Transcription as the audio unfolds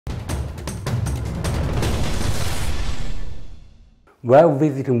While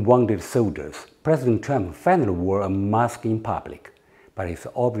visiting wounded soldiers, President Trump finally wore a mask in public, but it's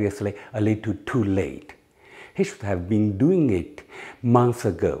obviously a little too late. He should have been doing it months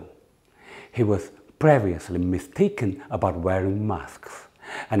ago. He was previously mistaken about wearing masks,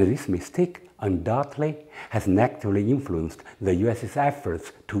 and this mistake undoubtedly has negatively influenced the US's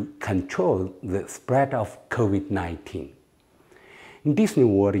efforts to control the spread of COVID-19. Disney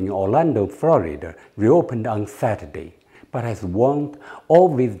World in Orlando, Florida reopened on Saturday, but has warned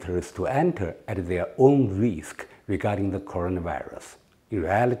all visitors to enter at their own risk regarding the coronavirus. In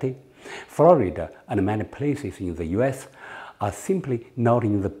reality, Florida and many places in the US are simply not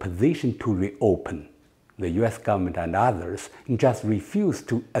in the position to reopen. The US government and others just refuse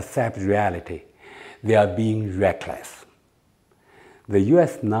to accept reality. They are being reckless. The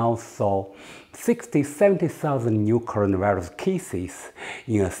US now saw 70,000 new coronavirus cases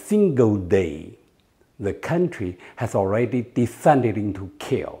in a single day. The country has already descended into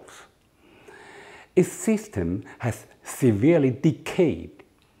chaos. Its system has severely decayed.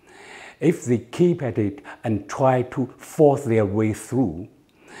 If they keep at it and try to force their way through,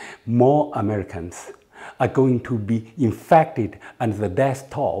 more Americans are going to be infected and the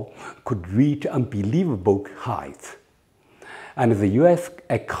death toll could reach unbelievable heights. And the US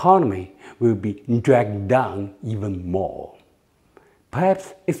economy will be dragged down even more.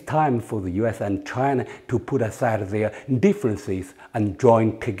 Perhaps it's time for the US and China to put aside their differences and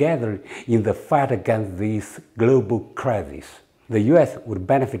join together in the fight against this global crisis. The US would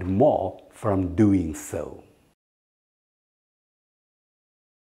benefit more from doing so.